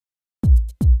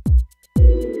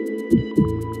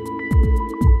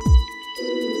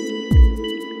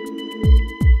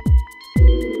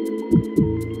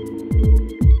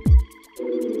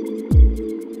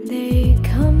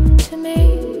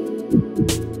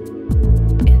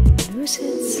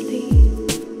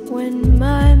sleep when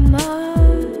my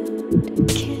mind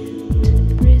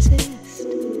can't resist.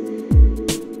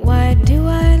 Why do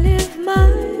I live my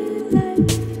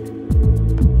life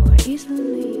more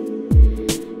easily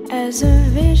as a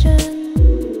vision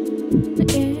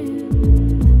in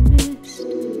the mist?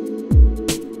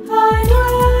 I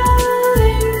dwell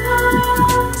in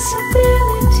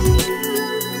possibility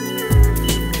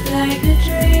like a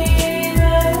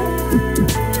dreamer,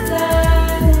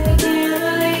 like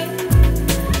Emily.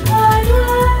 I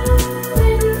dwell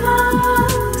in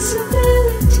possibility,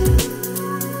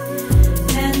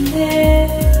 and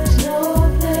there's no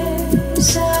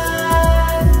place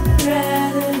I'd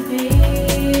rather be.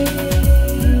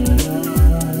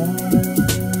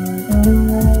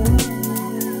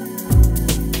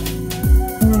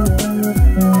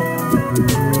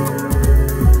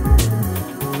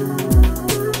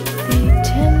 They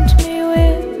tempt me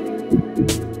with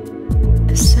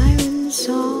a siren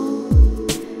song,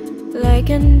 like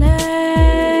a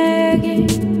nagging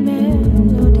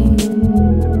melody,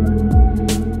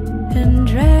 and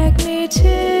drag me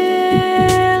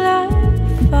till I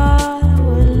follow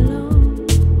along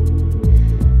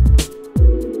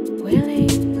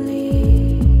willingly.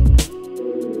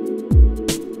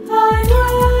 I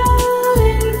dwell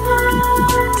in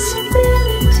possibility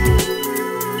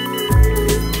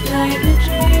like a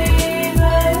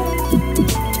dreamer,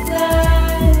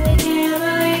 like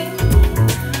Emily.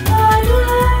 I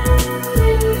dwell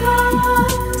in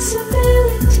possibility,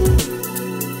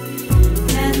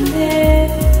 and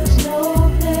there's no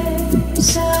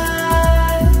place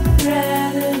I'd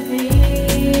rather be.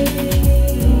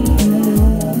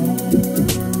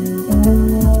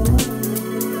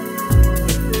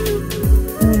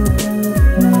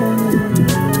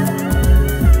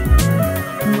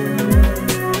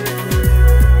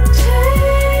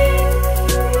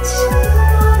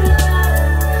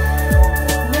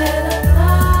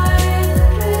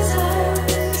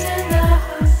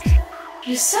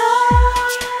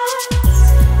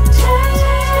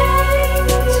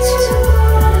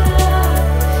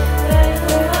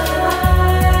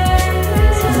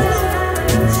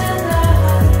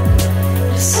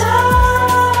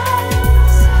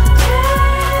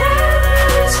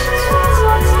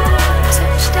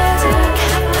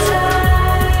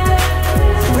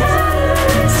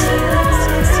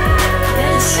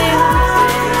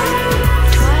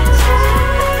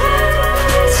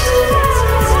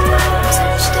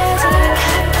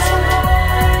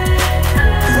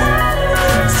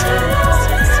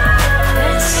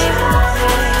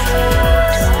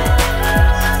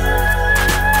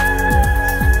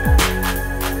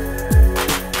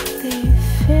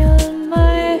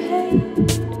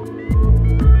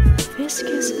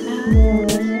 Viscous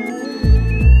clouds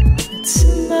that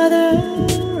smother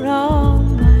all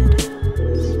my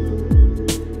doubts,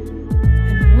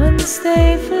 and once they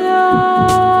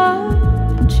flow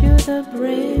to the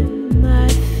brim,